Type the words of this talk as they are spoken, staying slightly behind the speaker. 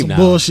some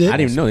bullshit. I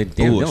didn't even know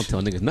they don't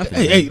tell niggas nothing.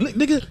 Hey,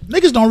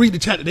 niggas don't read the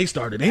chat that they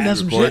started. Ain't that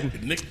some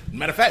shit?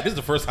 Matter of fact, this is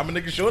the first time a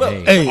nigga showed up.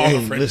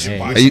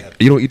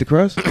 You don't eat the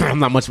crust? I'm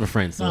not much of a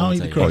friend. So I don't eat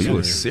the crust. Oh, you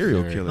a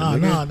serial killer.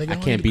 Nah, nigga. I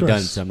can't be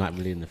done, so I'm not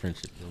really in the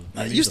friendship.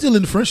 You still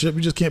in the friendship.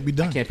 You just can't be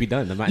done. I can't be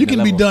done. I'm not You in the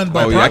can be level. done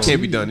by Oh, yeah, I proxy.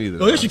 can't be done either.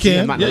 Oh, yes, you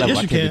can. I'm not in the level. Yes,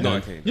 I you can't be can.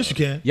 done. Yes, you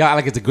can. Y'all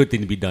like it's a good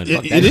thing to be done.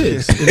 Fuck It that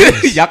is. shit.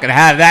 It is. Y'all can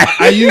have that.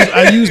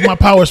 I use my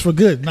powers for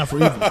good, not for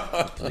evil.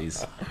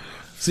 Please.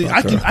 See,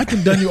 I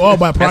can done you all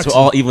by proxy. That's what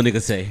all evil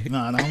niggas say.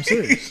 Nah, I'm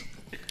serious.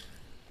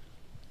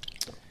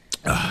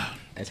 I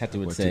just have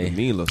to say.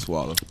 Mean little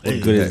swallow.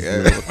 What good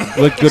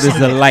is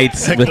the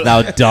lights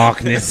without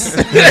darkness?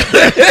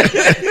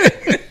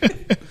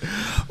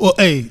 Well,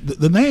 hey,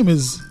 the name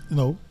is,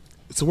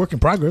 it's a work in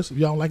progress. If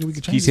y'all don't like it, we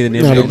can Can you change say the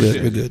it. name? No,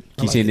 again? we're good.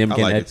 Can you say the name I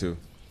again? like Ed? it too.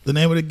 The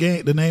name of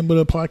the name of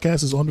the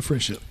podcast is On the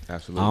Friendship.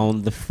 Absolutely.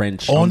 On the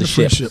French. On the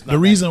ship. Friendship. The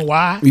reason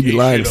why We be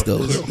lying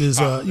still. is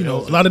a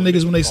lot of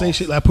niggas when they say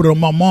shit like I put it on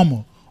my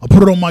mama, I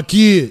put it on my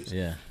kids.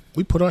 Yeah,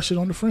 We put our shit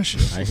on the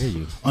Friendship. I hear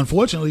you.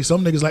 Unfortunately,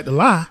 some niggas like to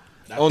lie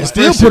On and the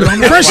still friendship. put it on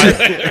the Friendship.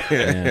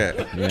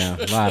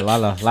 Yeah. A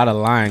lot of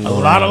lying. A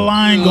going lot on. of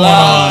lying going on.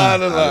 I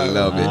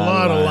love A it.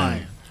 lot of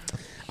lying.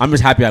 I'm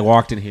just happy I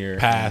walked in here.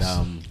 Pass.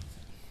 And,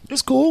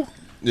 It's cool.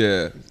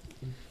 Yeah.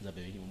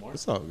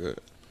 It's all good.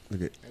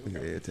 Look at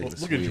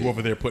Look at you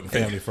over there putting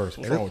family first.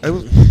 What's wrong with It you?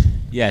 was,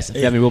 yes,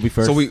 family will be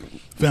first. so we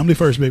Family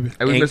first, baby.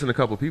 missing a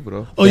couple people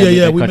though. Oh, yeah. Family,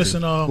 We country.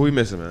 missing Who we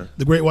missing, man?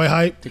 the Great White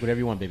Hype, take whatever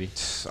you want, baby.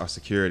 Our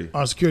security.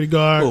 our security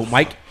guard, Oh,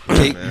 Mike.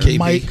 KP.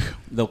 Mike.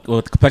 The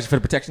pleasure for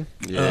the protection.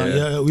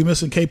 Yeah. We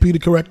missing KP, the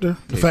corrector,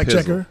 the K fact Pizzle.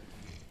 checker.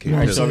 K All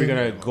right, Pizzle. so we're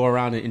gonna go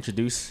around and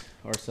introduce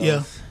ourselves.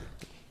 Yeah.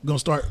 Gonna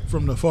start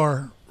from the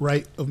far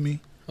right of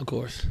me. Of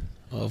course.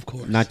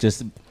 Not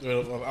just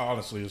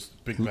Honestly, it's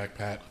Big Mac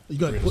Pat. You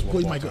got Greatest put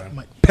one your of mic all up. time.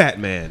 Mike. Pat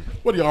Man.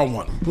 What do y'all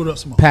want? Put up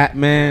some more. Pat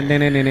Man.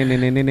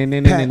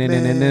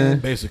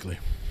 Basically,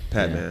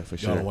 Pat Man for y'all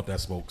sure. don't want that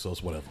smoke, so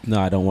it's whatever. No,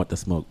 I don't want the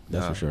smoke.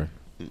 That's for sure.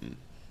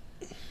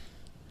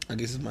 I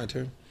guess it's my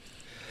turn.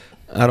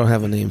 I don't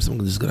have a name, so I'm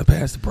just gonna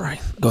pass to Brian.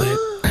 Go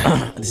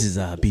ahead. This is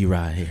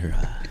B-Rod here.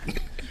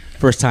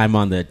 First time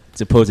on the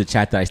supposed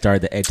chat that I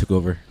started that Ed took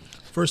over.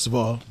 First of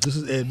all, this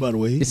is Ed, by the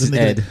way. This the is nigga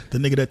Ed. the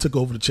nigga that took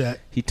over the chat.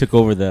 He took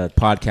over the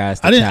podcast.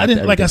 I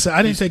didn't. Like I said,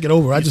 I didn't take it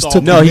over. I just saw-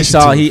 took. No, the No, he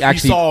initiative. saw. He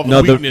actually saw the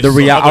no. weakness The of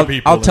real. other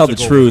people I'll and tell the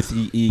took truth.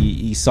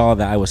 He saw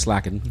that I was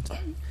slacking,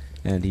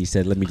 and he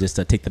said, "Let me just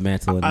take the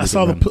mantle." And I make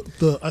saw it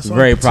the run." I saw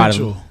Very the proud of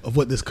potential of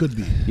what this could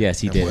be.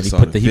 Yes, he That did. boy And he saw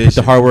put the he put the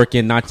vision. hard work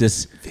in, not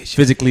just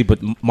physically but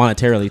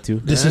monetarily too.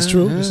 This is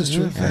true. This is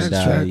true.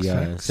 And he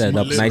set it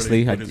up Literally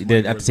nicely. I put his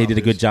did have to say he did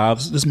a good job.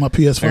 This is my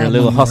PS5. And a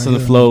little money hustle right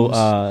and here.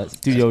 flow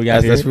studio we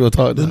got That's here. real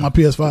talk. This is my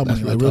PS5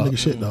 money. Like real nigga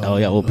shit, though. Oh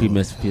yeah, OP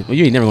miss. Well,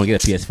 you ain't never gonna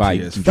get a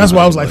PS5. That's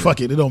why I was like,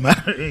 fuck it. It don't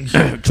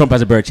matter. Trump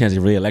has a better chance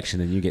of re-election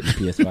than you getting the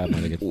PS5. My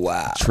nigga.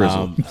 Wow.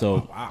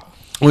 So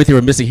only thing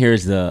we're missing here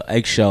is the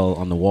eggshell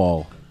on the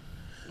wall,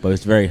 but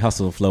it's very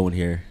hustle and flow in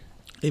here.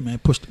 Hey man,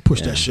 push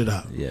that shit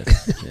out.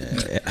 Yes.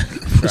 Yeah.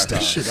 Push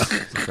that shit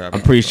out.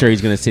 I'm pretty sure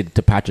he's gonna say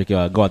to Patrick,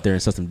 "Go out there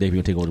and suck some dick.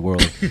 You're gonna take over the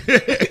world."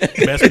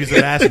 Best piece of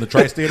ass in the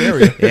tri-state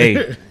area. hey,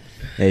 if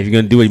you're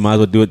gonna do it, you might as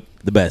well do it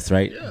the best,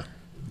 right? Yeah.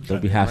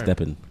 Don't be half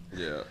stepping.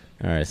 Yeah.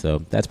 All right,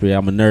 so that's pretty.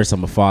 I'm a nurse.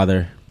 I'm a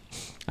father.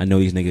 I know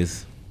these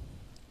niggas.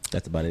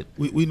 That's about it.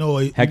 We know.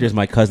 Hector's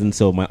my cousin,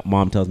 so my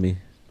mom tells me.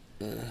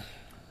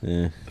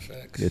 Yeah,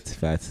 it's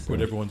facts. Put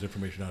everyone's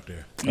information out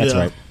there. That's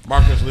right.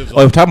 Marcus lives Oh,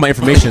 we're talking about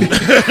information.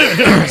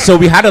 So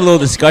we had a little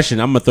discussion.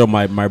 I'm gonna throw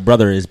my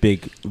brother is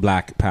big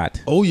black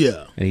Pat, Oh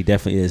yeah, and he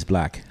definitely is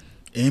black.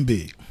 and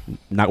big.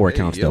 Not where it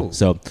counts yo. though.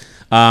 So,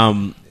 tell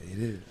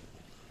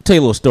you a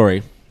little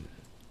story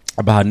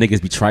about how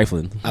niggas be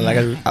trifling. I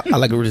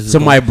like where this is So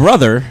going. my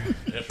brother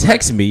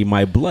texts me,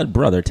 my blood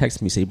brother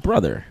texts me, say,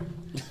 brother,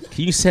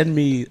 can you send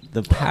me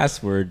the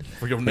password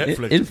For your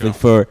Netflix in- account.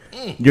 for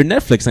your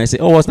Netflix? And I say,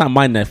 oh, it's not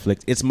my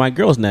Netflix, it's my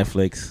girl's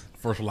Netflix.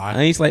 First And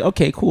lie. he's like,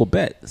 okay, cool,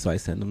 bet. So I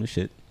send him the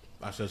shit.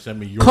 I said, send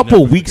me your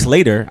Couple Netflix weeks account.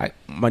 later,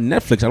 my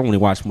Netflix, I don't really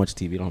watch much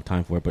TV, I don't have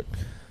time for it, but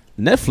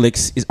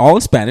Netflix is all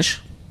in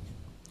Spanish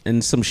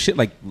and some shit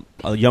like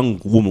a young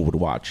woman would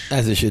watch.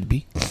 as it should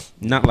be.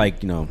 Not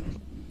like,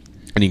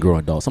 any grown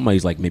adult.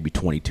 Somebody's like maybe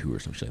 22 or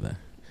some shit like that.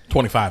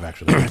 25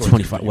 actually.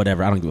 25,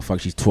 whatever. I don't give a fuck.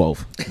 She's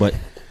 12. But,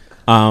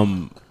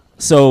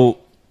 so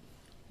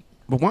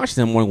we're watching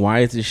them. Wondering why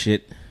is this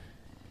shit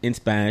in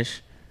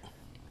Spanish?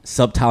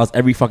 Subtitles,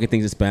 every fucking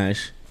thing's in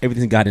Spanish.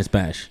 Everything's got in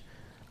Spanish.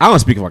 I don't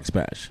speak fucking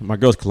Spanish. My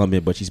girl's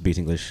Colombian, but she speaks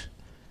English,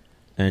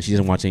 and she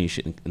doesn't watch any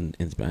shit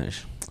in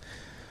Spanish.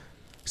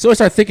 So I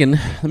start thinking,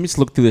 let me just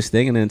look through this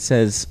thing, and then it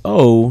says,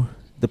 oh,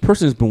 the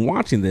person who's been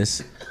watching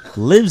this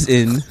lives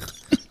in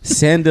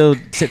Santo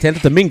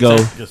Domingo,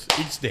 Just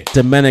each day.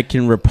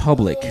 Dominican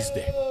Republic. Each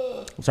day.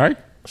 I'm sorry?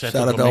 Shout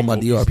out to all my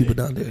DR people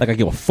down there. Like I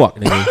give a fuck,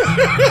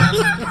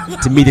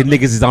 nigga. To me, the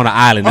niggas is on an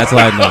island. That's all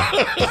I know.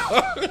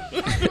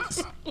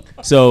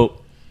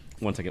 So,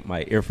 one second,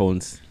 my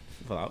earphones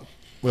fell out.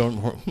 Well, I'm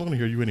not going to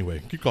hear you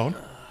anyway. Keep going.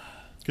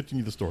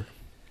 Continue the story.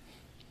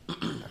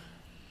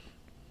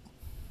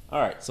 All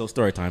right, so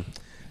story time.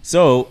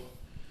 So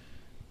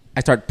I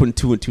started putting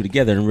 2 and 2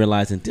 together and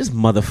realizing this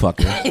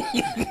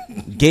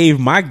motherfucker gave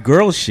my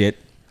girl shit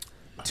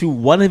to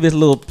one of his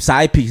little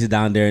side pieces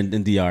down there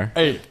in DR.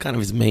 Hey, Kind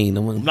of his main.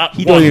 not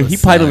He one. he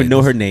probably don't even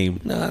know her name.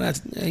 No,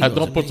 that's. I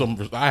don't put some.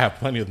 I have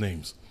plenty of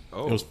names.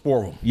 It was 4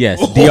 of them. Yes,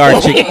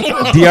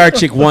 DR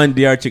chick 1,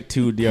 DR chick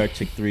 2, DR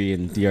chick 3,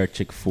 and DR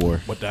chick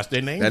 4. But that's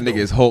their name. That nigga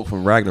though. is Hulk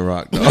from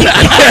Ragnarok. Though.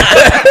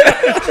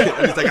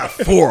 At least I got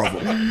 4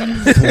 of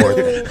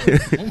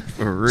them.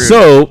 For real.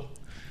 So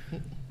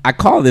I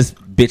call this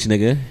bitch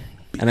nigga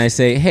and I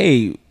say,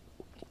 hey,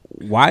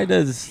 why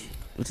does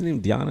what's her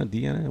name? Deanna,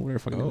 whatever the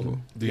fuck.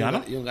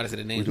 Deanna. You don't gotta say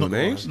the name. No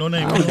names? No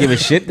name. I don't give a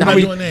shit. We're How not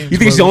many, doing names, you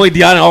think she's the brother. only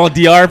Deanna in all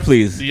DR,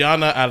 please?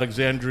 Deanna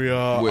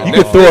Alexandria. With You Netflix.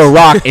 could throw a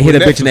rock and hit a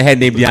With bitch in the head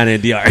named Deanna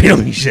in DR. You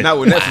don't mean shit. Not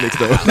with Netflix,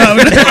 though.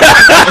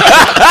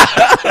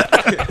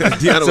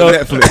 Deanna So with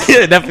Netflix.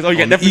 yeah, Netflix. Oh, you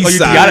got On the Netflix. Oh, east you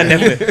side. Deanna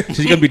Netflix.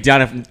 So you're gonna be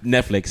Deanna from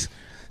Netflix.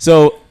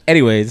 So,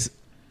 anyways,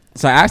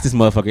 so I asked this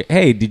motherfucker,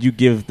 "Hey, did you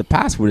give the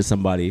password to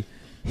somebody?"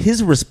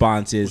 His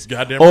response is,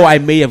 Goddamn "Oh,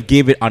 right. I may have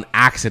gave it on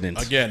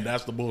accident." Again,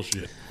 that's the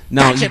bullshit.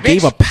 Now you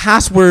gave a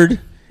password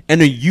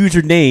and a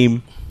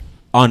username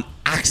on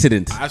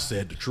accident. I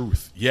said the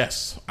truth.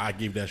 Yes, I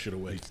gave that shit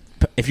away.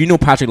 If you know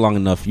Patrick long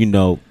enough, you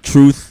know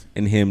truth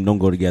and him don't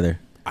go together.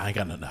 I ain't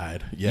got nothing to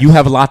hide. Yes. You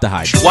have a lot to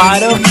hide. Why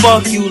the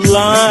fuck you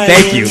lying?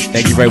 Thank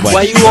you very much.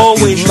 Why you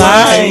always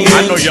lying?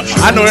 I know you.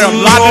 I know there are a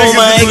lot of Oh niggas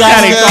my in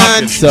that ain't God.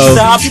 talking. So,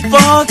 Stop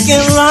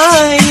fucking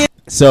lying.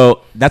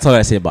 so that's all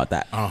I say about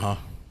that. Uh-huh.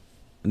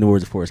 In the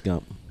words of Forrest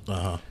Gump.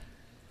 Uh-huh.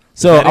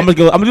 So I'm gonna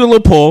do a little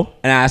poll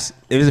and ask: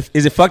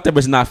 Is it fucked up or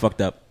is it not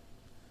fucked up?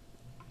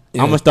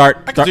 I'm gonna start.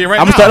 I can see it right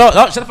I'm now. gonna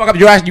start. Oh, shut the fuck up!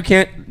 You're asking. You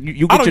can't.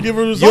 You I get don't your, give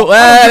a you- result.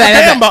 I don't give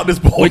a damn about this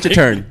poll. Wait your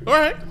turn, All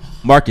right.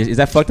 Marcus. Is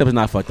that fucked up or is it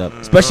not fucked up?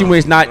 Especially when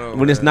it's not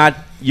when it's not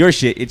your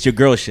shit. It's your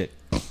girl's shit.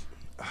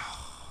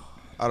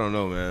 I don't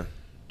know, man.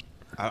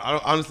 I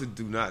honestly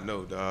do not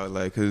know, dog.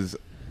 Like, cause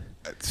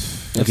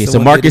Okay, so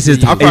someone Marcus did is.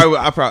 it to you-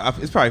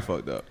 is- it's probably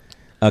fucked up.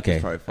 Okay,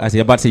 probably fucked I see.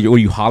 I'm about to say, were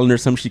you hollering or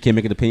something? She can't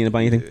make an opinion about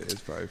anything. It's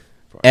probably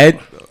Ed,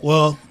 fucked up.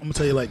 Well, I'm gonna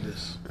tell you like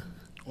this.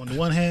 On the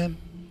one hand,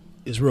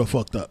 it's real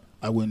fucked up.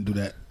 I wouldn't do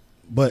that,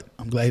 but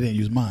I'm glad he didn't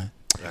use mine.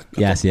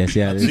 yes.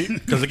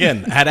 Because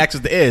again, I had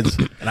access to Ed's,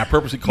 and I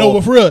purposely No, called.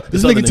 but for real,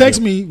 this other nigga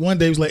text me one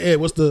day. He was like, "Ed,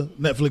 what's the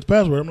Netflix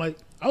password?" I'm like,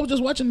 "I was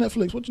just watching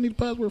Netflix. What you need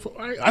the password for?"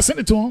 All right, I sent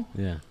it to him.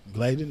 Yeah, I'm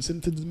glad he didn't send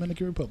it to the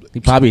Dominican Republic.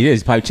 he probably is.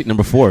 He's probably chick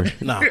number 4.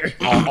 Nah,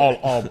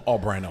 all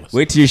Brian Ellis.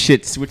 Wait till your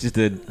shit switches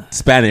to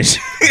Spanish,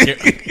 I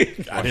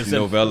didn't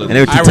send Novellas. and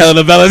then with I your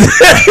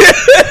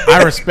telenovelas.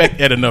 I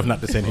respect Ed enough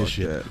not to send his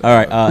shit. All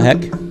right,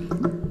 heck.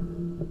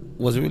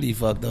 What's really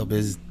fucked up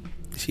is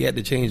she had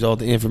to change all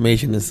the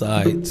information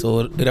inside, so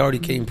it already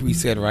came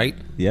preset, right?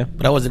 Yeah.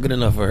 But that wasn't good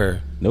enough for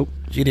her. Nope.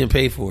 She didn't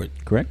pay for it.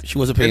 Correct. She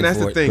wasn't paying And that's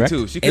for the it. thing correct?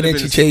 too. She And could then have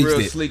she been changed real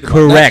it. sleek about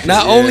Correct.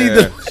 Not only Yeah.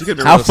 the She could've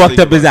been How real fucked sleek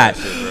up is about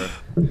that?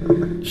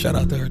 shit, shout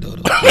out to her though.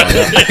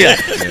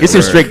 It's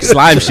some straight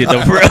slime shit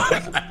though, bro.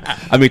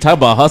 I mean, talk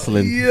about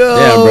hustling. Yo,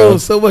 Damn, bro.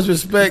 so much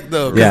respect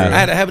though. 'Cause Yeah. I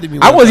had to have it to me.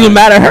 I one wasn't even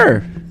time. mad at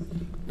her.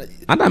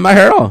 I'm not mad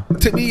at her at all.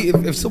 To me,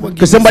 if someone 'Cause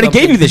gives you somebody gave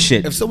something- you this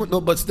shit. If someone no,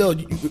 but still,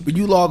 when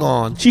you log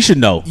on, She should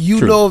know. you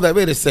True. know that.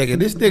 Wait a second,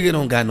 this nigga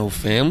don't got no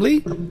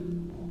family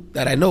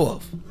that I know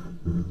of.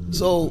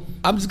 So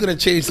I'm just gonna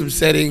change some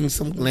settings,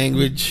 some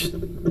language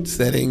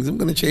settings. I'm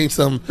gonna change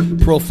some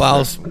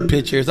profiles,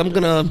 pictures. I'm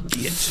gonna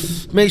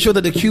make sure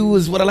that the queue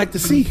is what I like to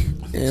see,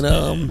 and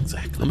I'm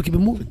gonna keep it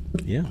moving.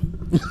 Yeah.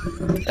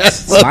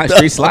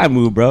 Straight slime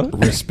move, bro.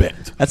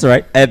 Respect. That's all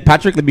right. And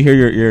Patrick, let me hear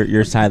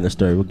your side of the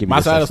story. We'll give you My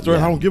your side of the story,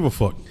 Yeah. I don't give a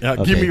fuck.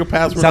 Okay. Give me your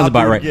password. Sounds I'll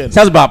about do it right. again.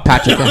 Sounds about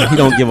Patrick. He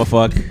don't give a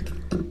fuck.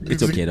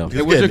 It's okay though.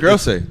 Hey, what'd your girl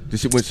say? Did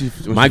she, when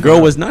My she girl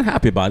found was not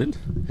happy about it.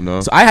 No.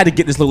 So I had to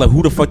get this look like,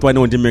 who the fuck do I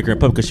know in Dominican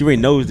Republic? Because she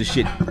already knows the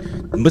shit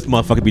this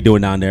motherfucker be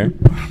doing down there.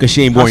 Because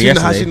she ain't born How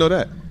yesterday. she know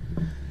that?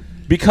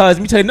 Because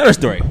let me tell you another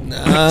story.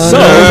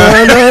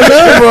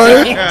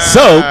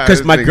 So,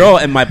 Because my girl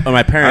and my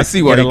parents I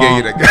see why get he gave along,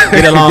 you that.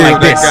 get along Gave you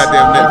like that this.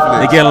 Goddamn Netflix.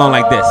 They get along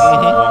like this.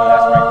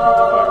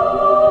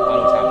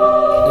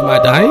 am I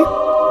dying?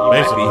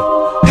 Basically.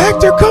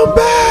 Hector, come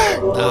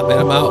back. Nah, man,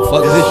 I'm out.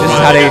 Fuck this This is shit.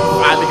 how they.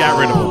 Finally got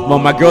rid of him. Well,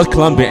 my girl's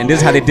Colombian, and this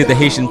is how they did the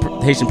Haitian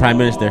Prime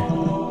Minister.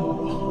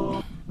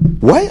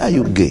 Why are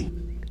you gay?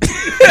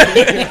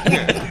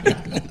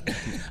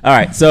 All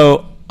right,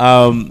 so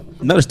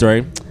another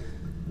story.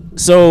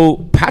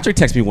 So Patrick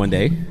texted me one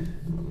day.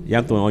 Yeah,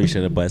 I'm throwing all your shit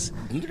at the bus.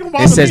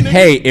 It says,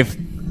 "Hey, if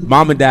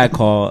mom and dad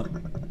call,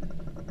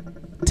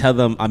 tell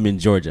them I'm in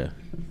Georgia."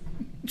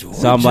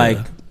 So I'm like,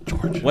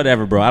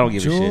 whatever, bro. I don't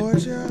give a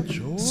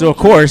shit. So of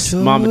course,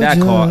 mom and dad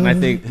call, and I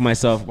think to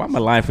myself, why am I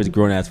lying for this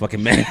grown ass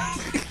fucking man?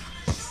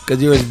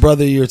 Because you're his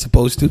brother, you're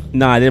supposed to.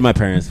 Nah, they're my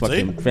parents. Fuck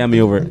See? them.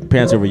 Family over,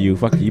 parents over you.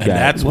 Fuck you, And got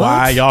that's it.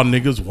 why y'all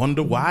niggas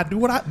wonder why I do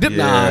what I did.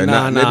 Yeah,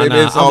 Nah.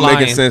 It's all I'm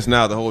making lying. sense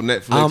now. The whole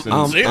Netflix.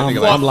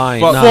 I'm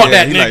lying. Fuck, Nah. Fuck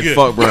that he nigga. Like,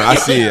 fuck, bro. I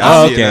see it. Oh,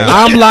 I see okay. it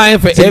now. I'm lying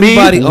for To me,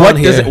 everybody what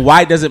on does here. it?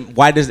 Why does it?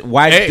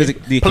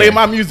 Hey, play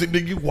my music,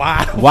 nigga.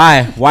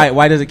 Why?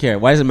 Why does it care?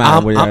 Why does it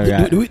matter? where you're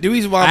at? The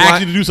reason why I I'm asked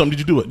lying, you to do something. Did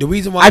you do it? the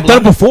reason why I've I'm done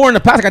it lying, before in the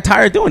past. I got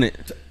tired of doing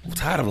it.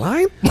 tired of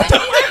lying.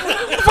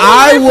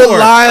 I will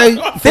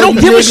lie. They don't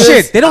give a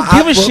shit. They don't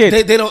give a well,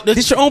 shit. They don't.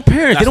 It's your own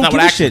parents. They That's don't not give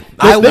what a I shit.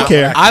 I They will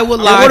care. I will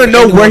They lie. want to for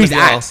know any where one he's of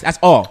y'all. at. That's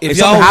all. If If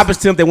something y'all- happens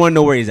to him, they want to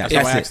know where he's at.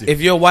 That's why I That's asked it. you.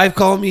 If your wife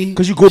called me,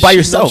 'Cause you go by she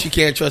knows yourself. She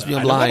can't trust me. I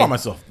I'm never by lying.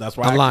 myself. That's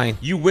why I'm lying.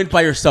 You went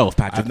by yourself,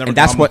 Patrick, I've never and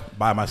that's gone what.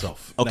 by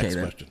myself. Okay, Next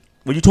then. question.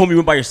 Well, you told me you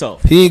went by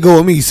yourself. He ain't go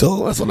with me,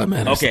 so that's what that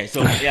matters. Okay,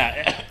 so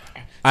yeah.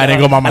 I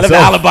didn't go by I love myself. the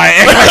alibi.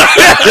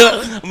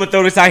 I'm gonna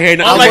throw this out here.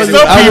 Unlike wasn't-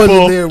 some I wasn't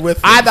people, there with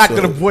I'm them, not so-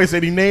 gonna voice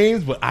any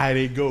names, but I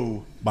didn't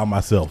go by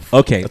myself.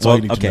 Okay, That's all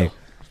you need to okay. know.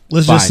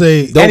 Let's Fine. just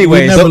say,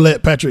 Anyways, we never so-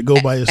 let Patrick go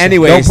by himself.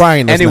 Anyways, Don't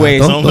Brian us now.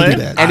 anyways, Don't do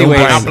that. anyways,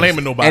 I'm not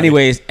blaming nobody.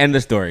 Anyways, end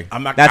the story.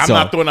 I'm not. That's I'm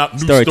not all. throwing out new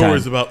Story time.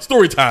 stories about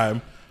story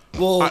time.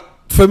 Well,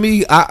 for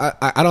me,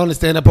 I don't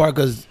understand that part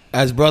because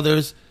as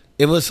brothers,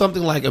 if it was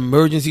something like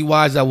emergency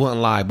wise, I wouldn't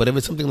lie. But if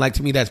it's something like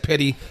to me that's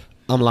petty,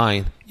 I'm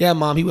lying. Yeah,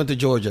 mom, he went to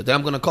Georgia. Then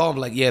I'm gonna call him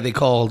like, yeah, they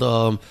called.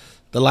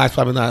 The lie's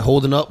probably not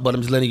holding up, but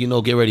I'm just letting you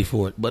know, get ready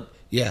for it. But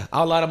yeah,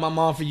 I'll lie to my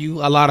mom for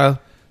you. I'll lie to.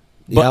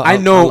 But Yeah, I I'll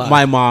know lie.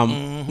 my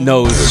mom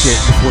knows shit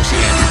before she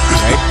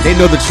answers, right? They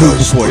know the truth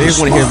before. They just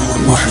want to hear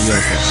the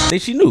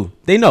bullshit. She knew.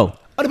 They know.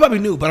 Oh, they probably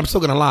knew, but I'm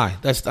still gonna lie.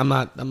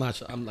 I'm not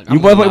sure. I'm like, You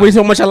wait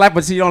so much I lie,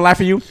 but see, you don't lie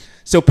for you.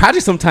 So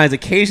Patrick sometimes,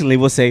 occasionally,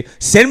 will say,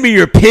 "Send me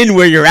your pin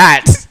where you're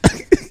at."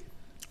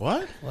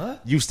 What?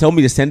 You told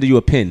me to send you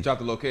a pin. Drop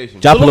the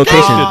location. Drop a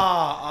location.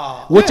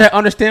 Ah, Which I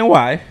understand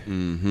why.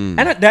 And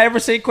did I ever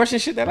say question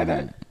shit like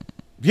that?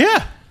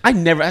 Yeah. I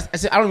never. I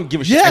said I don't even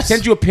give a shit. I Yes.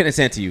 send you a pin and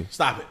send it to you.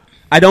 Stop it.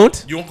 I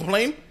don't. You don't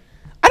complain.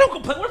 I don't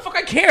complain. What the fuck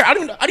I care? I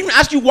don't even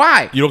ask you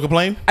why. You don't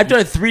complain. I've done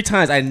it 3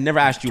 times. I never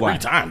asked you why. 3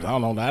 times. I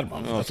don't know that.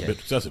 That's a bit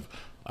excessive.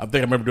 I think I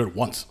remember doing it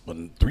once, but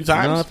 3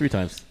 times. No, 3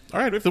 times. All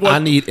right. If it I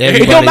need It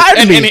everybody. don't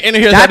matter to me. And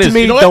here's That how it to is.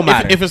 me You know what? don't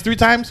matter. If it's 3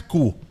 times,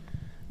 cool.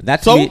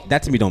 That to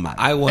So- me don't matter.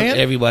 I want And-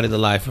 everybody to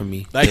lie for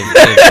me. Like-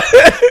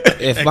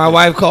 If my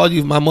wife called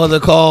you, if my mother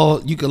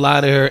called, you can lie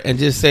to her and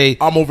just say,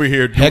 I'm over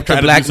here Hector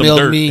trying to do some blackmailed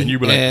dirt, me, and you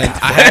be like, and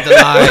I had to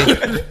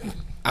lie.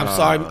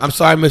 I'm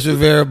sorry, Mr.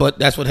 Rivera, but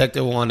that's what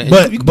Hector wanted. And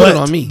But you can put but it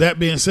on me. that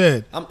being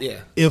said, Yeah.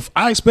 if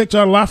I expect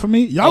y'all to lie for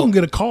me, y'all can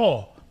get a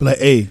call. Be like,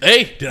 hey,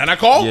 hey, did I not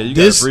call? Yeah, you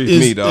this gotta brief is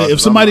me, dog. if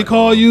 'cause somebody I'm like,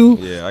 call oh, you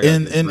yeah, I gotta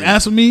and get briefed.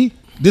 answer me,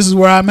 this is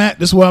where I'm at.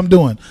 This is what I'm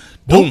doing.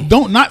 Boom.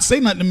 Don't not say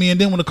nothing to me,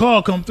 and then when the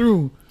call come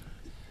through,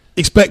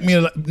 expect me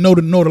to know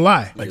the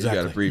lie. You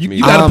gotta brief You- me.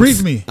 you gotta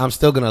brief me. I'm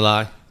still gonna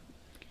lie.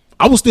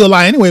 I will still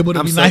lie anyway, but it'd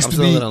I'm be still- nice I'm to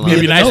still be. gonna lie.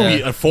 It'd be nice to know.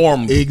 be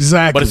informed.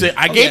 Exactly. But I say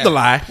I gave yeah. the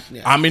lie.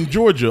 Yeah. I'm in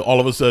Georgia. All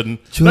of a sudden,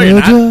 no, you're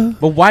not. Georgia.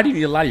 But why do you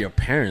need to lie to your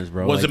parents,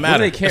 bro? What does Like, it matter? What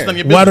do they care? That's none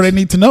of your Why do they business.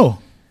 need to know?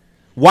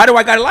 Why do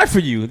I gotta lie for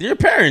you? They're your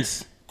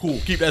parents. Cool.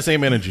 Keep that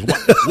same energy.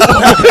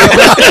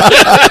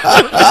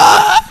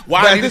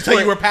 Why at did you this tell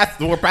point-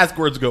 you where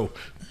passwords go?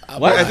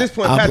 What? At this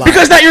point, I'm Pat's, lying.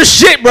 Because not your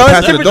shit, bro. It's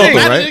Pat's an different adult, thing.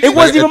 though, right? It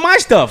wasn't even my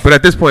stuff. but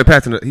at this point,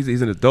 Pat's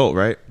he's an adult,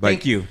 right? Like,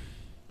 Thank you.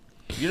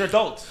 You're an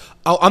adult.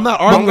 Oh, I'm not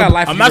I don't arguing. gotta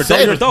lie for I'm you. not You're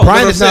saying an it. adult.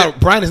 Brian But is I'm saying-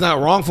 Brian is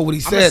not wrong for what he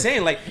I'm said. just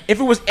saying, like, if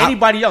it was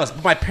anybody else,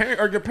 my parent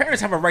or your parents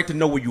have a right to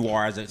know where you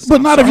are. As a,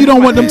 But not if you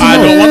don't want them to know. I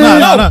don't want them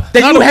to No.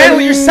 Then Not you if- handle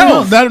it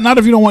yourself. Not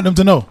if you don't want them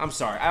to know. I'm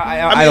sorry.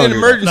 I I mean, don't in do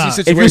emergency Nah.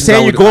 situations, that. If you're saying I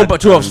you're would- going I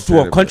to understand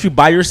a it, country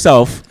by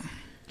yourself,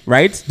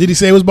 right? Did he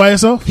say it was by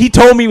himself? He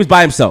told me he was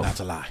by himself. That's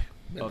a lie.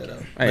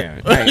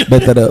 Right.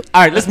 Bet that up.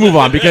 All right, let's move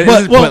on because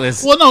this is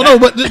pointless. no,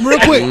 but real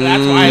quick.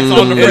 That's why it's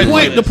on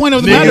the The point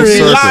of the Niggas matter be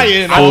is,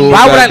 lying. Full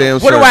Why would goddamn what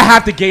do circle. I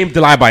have to gain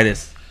to lie by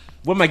this?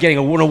 What am I getting?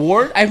 An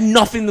award? I have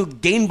nothing to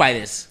gain by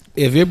this.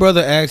 If your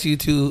brother asks you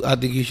to, I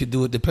think you should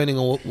do it, depending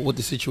on what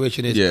the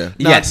situation is. Yeah.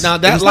 Now, Yes. Now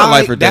If that it's not lie,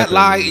 life or death, that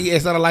lie, then- yeah,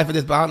 it's not a life or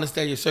death. But I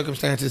understand your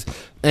circumstances,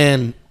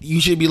 and you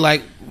should be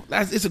like,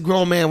 it's a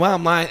grown man. Why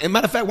I'm lying? And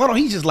matter of fact, why don't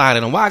he just lie to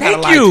them? Why I gotta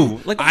Thank lie to you.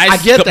 him? Like, I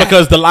get that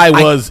because the lie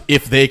was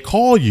if they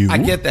call you. I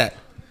get that.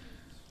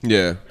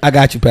 Yeah, I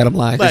got you, Pat. I'm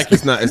lying.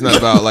 it's not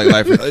about like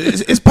life.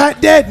 is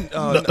Pat dead?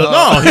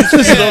 No, he's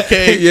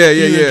okay. Yeah,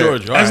 He's in yeah.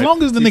 Georgia. All As right.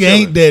 long as the He's nigga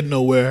chilling. ain't dead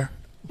nowhere,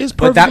 it's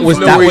But that perfectly was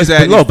fine. know that where was he's at,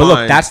 but he's look,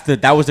 fine.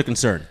 that was the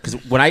concern because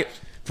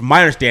from my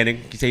understanding,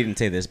 he didn't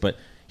say this, but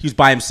he was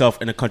by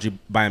himself in a country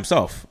by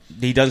himself.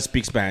 He doesn't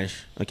speak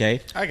Spanish.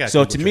 Okay, I got so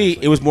Google to me,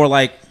 Translate. it was more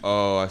like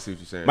Oh, I see what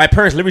you're saying. my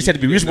parents literally said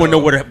to me, "We just want to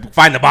know where to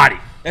find the body."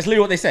 That's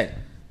literally what they said.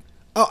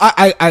 Oh,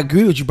 I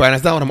agree with you, Brian.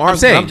 That's not what I'm arguing. I'm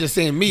saying. I'm just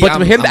saying me. But I'm,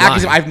 to him, to I'm act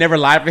as if lying. I've never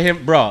lied for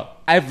him, bro.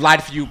 I've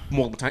lied for you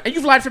multiple times, and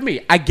you've lied for me.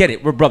 I get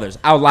it. We're brothers.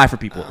 I'll lie for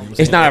people.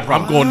 It's not a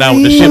problem. I'm going down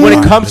with the shit. And when it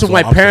line. comes to That's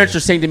my all I'm parents saying.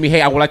 are saying to me,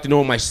 "Hey, I would like to know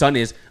where my son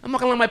is," I'm not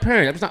gonna lie to my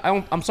parents.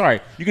 I'm sorry.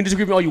 You can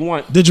disagree with me all you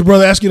want. Did your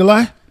brother ask you to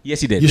lie?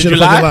 Yes, he did. You should have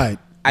you fucking lie? lied.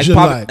 I should've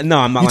probably lied. no.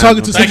 I'm not. You lying.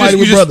 talking to Thank somebody you.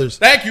 with You just- brothers?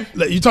 Thank you.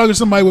 You talking to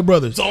somebody with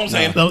brothers? That's all I'm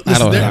saying. No, I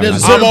don't have there's a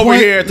that. certain I'm over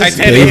point- here,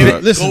 listen,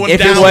 Titanic. listen, going If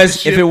down it with was the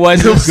shit. a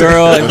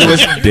girl, if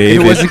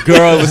it was a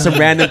girl, it was some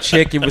random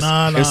chick. It was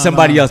Nah, it was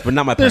somebody nah. else, but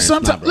not my There's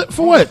parents. sometimes Nah, bro.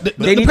 for what?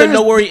 They need to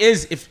know where he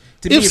is.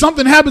 If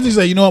something happens, he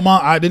say, "You know what,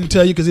 Mom? I didn't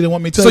tell you because he didn't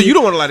want me to tell So you." you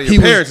don't want to lie to your He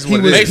was- parents is he what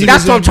it was- is. he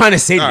That's was what I'm in- trying to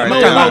say. To All them. right,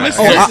 I'm no, not no, lying.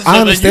 listen. Oh, So I then you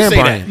understand,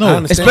 say Brian. that. No, I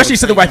understand. Especially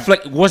something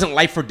like it wasn't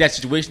life or death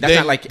situation. That's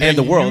not like end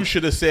of the world. You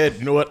should have said,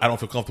 you know what? I don't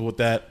feel comfortable with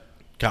that.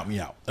 Count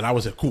me out. And I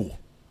was cool.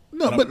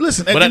 No, but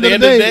listen. But at the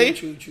end of the day,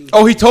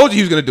 Oh, he told you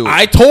he was going to do it.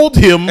 I told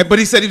him. But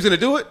he said he was going to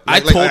do it? I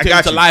told him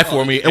got to you. lie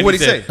for me. And what'd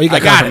he say? Oh, you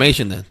got I got it.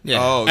 confirmation then. Yeah.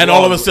 Oh, And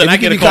all of a sudden, If I you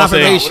get a give me call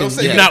saying,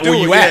 confirmation, "You're yeah. not where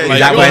you Do it, at." yeah, Like, Is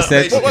that what I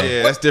said?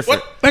 Yeah, that's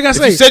different. like I If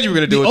say, you said you were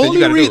going to do it, then you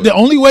got to do it. The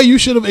only way you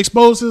should have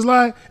exposed his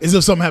lie is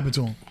if something happened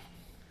to him.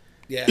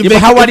 Yeah. Yeah, but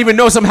how would I even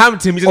know something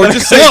happened to him? Or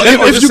just say,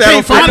 Well, or if just you say I can't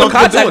don't feel find him, comfortable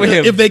contact doing with it.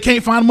 him. if they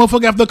can't find a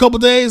motherfucker after a couple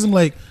days, I'm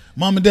like,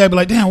 Mom and Dad be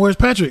like, "Damn, where's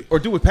Patrick?" Or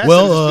do it past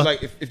Well, him. Just be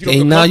like, if you don't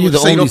And feel now you're the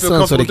comfortable, say you only don't feel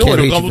son, so they comfortable can't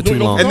doing hate it. you for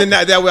too long. And then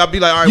that way I'll be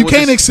like, all right, You well,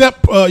 can't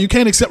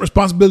just- accept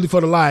responsibility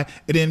for the lie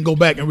and then go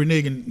back and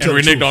renege and tell the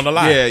reneged truth. on the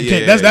lie. Yeah, You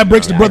yeah. can't- that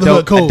breaks the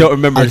brotherhood code. I don't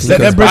remember.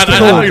 That breaks the I code.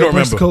 know you don't That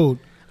breaks the remember. code.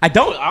 I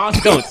don't. I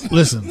honestly don't.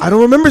 Listen, I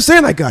don't remember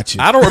saying I got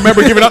you. I don't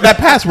remember giving up that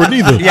password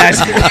neither. Yes.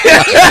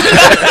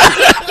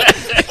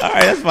 All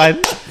right, that's fine.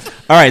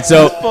 All right,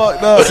 so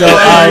Fuck no. so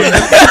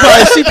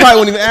She probably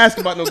won't even ask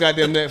about no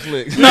goddamn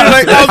Netflix.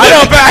 I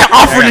know, but I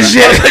offered the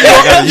shit.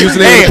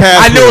 Username and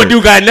I know a password.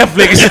 dude got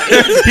Netflix.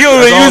 He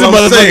don't even use a all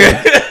I'm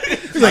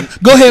motherfucker. he's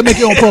like, go ahead and make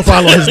your own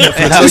profile on his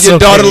Netflix. So It's your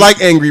okay. daughter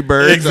like Angry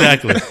Birds.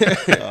 Exactly.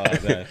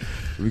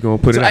 We gonna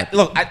put So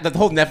the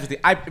whole Netflix thing.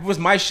 If it was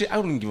my shit, I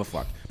wouldn't give a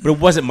fuck. But it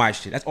wasn't my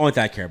shit. That's the only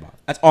thing I care about.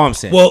 That's all I'm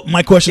saying. Well,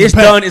 my question It's is,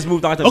 Pat, done. It's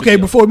moved on to the okay,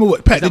 video. before we move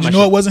it, Pat, It's not did you my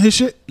know shit. it wasn't his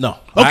shit? No.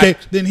 Okay,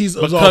 then he's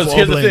Because absolved for all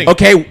here's the blame. thing.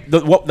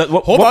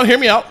 Okay, Hold on, hear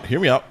me out. Hear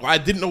me out. I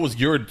didn't know it was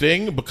your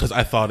thing because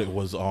I thought it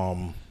was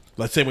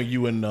let's say when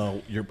you and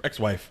your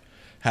ex-wife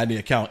had the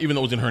account, even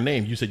though it was in her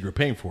name, you said you were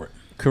paying for it.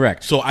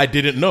 correct. So I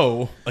didn't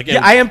know. Again,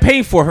 Yeah, I am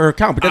paying for her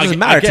account, but that doesn't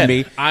matter to Again, me.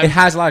 It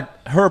has a lot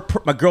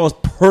of my girl's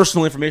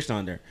personal information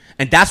on there,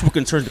 and that's what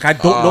concerns me. I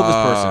don't know this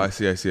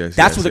person. I see.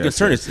 That's what the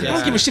concern is. I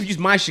don't give a shit if you use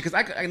my shit because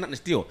I got nothing to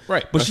steal.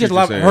 Right. But That's she has a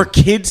what lot of you're her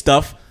kid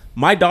stuff.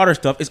 My daughter's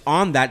stuff is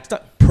on that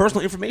stuff,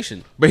 personal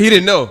information. But he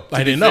didn't know.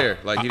 I didn't know.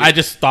 I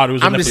just thought it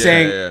was. I'm in just the-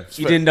 saying yeah.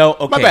 you didn't know.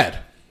 Okay, My bad.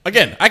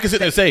 Again, I can sit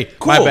there and say,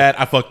 Cool. my bad,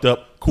 I fucked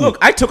up. Cool. Look,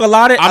 I took a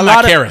lot of. I'm a not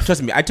lot of Kareth.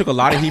 trust me, I took a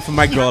lot of heat from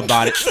my girl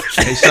about it.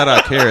 Hey, shout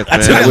out Kareth, man.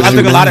 I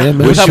took a lot of. Yeah, man.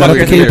 we'll talk Shout about out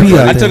it to KP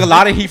out I there. took a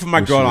lot of heat from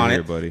my girl you on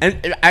here, it, buddy.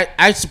 and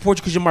I support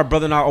you because you're my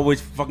brother, and I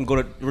always fucking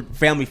go to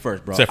family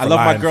first, bro. Except I for love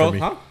my lying girl, for me.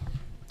 huh?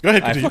 Go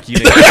ahead. All right, Continue. fuck you.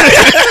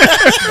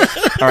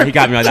 Nigga. All right, he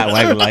got me on that way. I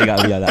ain't gonna lie, he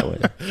got me on that way.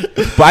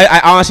 But I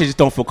honestly just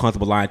don't feel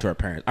comfortable lying to our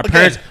parents. Our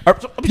parents.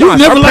 You've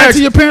never lied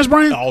to your parents,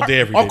 Brian? All day,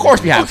 every day. Of course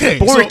we have. Okay,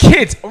 but we're so-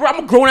 kids. I'm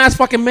a grown ass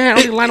fucking man. I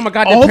don't need to lie to my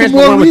goddamn all the parents.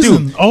 more What I'm gonna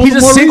reason. do. All He's the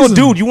a more single reason.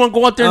 dude. You want to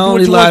go out there I and do what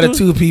only you lie want to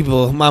to do? two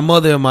people: my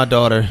mother and my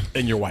daughter.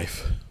 And your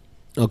wife.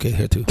 Okay,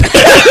 here too.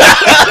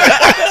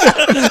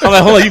 I'm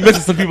like, hold on, you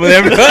missing some people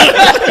there.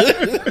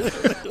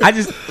 I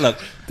just look.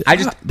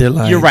 They're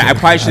lying. You're right. I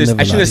probably should.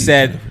 never I should lie have to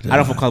said you. I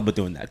don't feel comfortable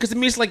doing that because to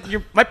me it's like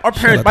our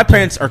parents. My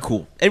parents are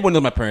cool. Everyone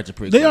knows my parents are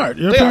pretty. They cool. are.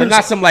 Your They're parents-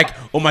 not some like,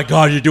 oh my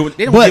god, you're doing.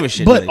 They don't give a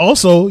shit. But really.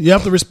 also, you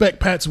have to respect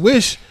Pat's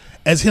wish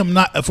as him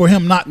not wanting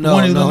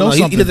to know He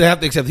something. doesn't have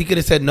to accept. He could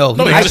have said no.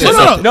 No, he I could've said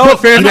said something. No,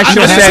 fair. I I should didn't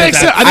have say said.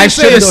 accept. I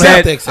should have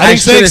said. accept. I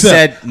should have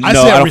said no. I I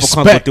said don't feel respect.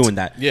 comfortable doing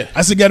that. Yeah.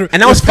 I said, get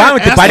And I was fine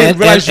with it, but I didn't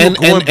realize you were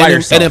going by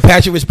yourself. And then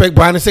Patrick respect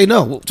Brian and say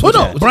no. Well,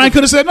 no, Brian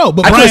could have said no,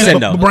 but I could've Brian said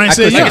no. But Brian I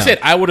said could've yeah. Like I said,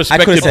 I would have I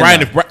could've expected said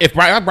Brian no. if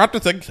Brian. I brought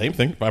the same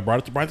thing. If I brought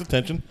it to Brian's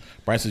attention,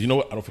 Brian says, "You know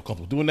what? I don't feel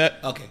comfortable doing that."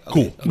 Okay.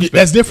 Cool. Yeah,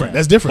 that's different.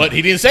 That's different. But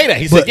he didn't say that.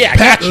 He But said, "Yeah, I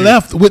Pat got you."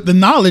 left with the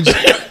knowledge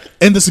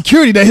and the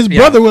security that his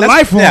brother would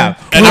lie for him. Yeah.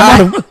 No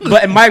matter-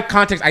 But in my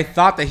context, I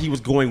thought that he was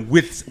going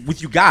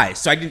with you guys.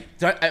 So I didn't.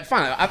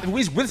 Fine. If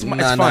he's with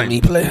somebody, it's Nah, fine. not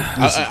me, player.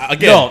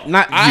 Again, No,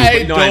 not you. I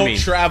but you know what don't I mean.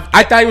 travel.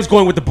 I thought he was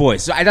going with the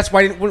boys, so that's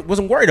why I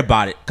wasn't worried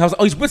about it. Cause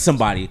he's with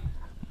somebody.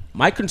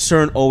 My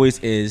concern always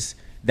is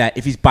that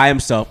if he's by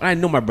himself, and I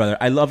know my brother,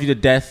 I love you to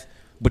death,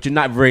 but you're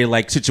not very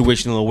like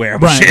situational aware.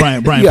 Of shit.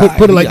 Brian, Yeah,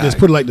 put it like yeah. this.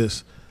 Put it like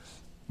this.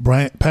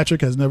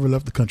 Patrick has never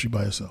left the country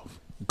by himself.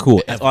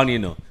 Cool. That's all I need to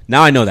know.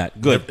 Now I know that.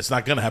 Good. It's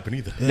not gonna happen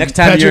either. Next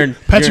time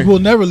Patrick will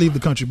never leave the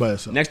country by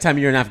himself. Next time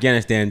you're in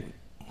Afghanistan,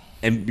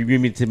 and you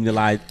mean to me to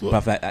lie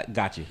about that, I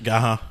got you.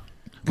 Uh-huh.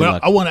 Good But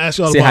luck. I want to ask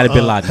y'all Say hi to Bin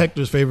about Laden.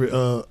 Hector's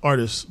favorite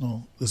artist.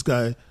 No, this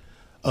guy,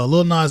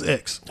 Lil Nas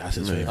X. That's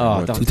his favorite.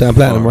 Oh, don't- 2-time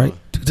platinum, right?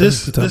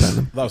 This- Two-time this-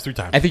 platinum. That was 3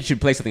 times. I think you should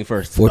play something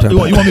first. 4-time You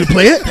want platinum. me to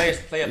play it?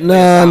 Play it.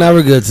 Nah,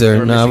 we're good, sir.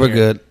 Never Nah, missing we're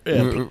here. good.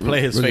 Yeah,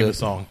 play his We're famous good.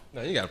 song.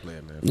 No, you gotta play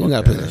it, man. You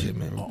gotta play that shit,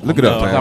 man. Look it up, man.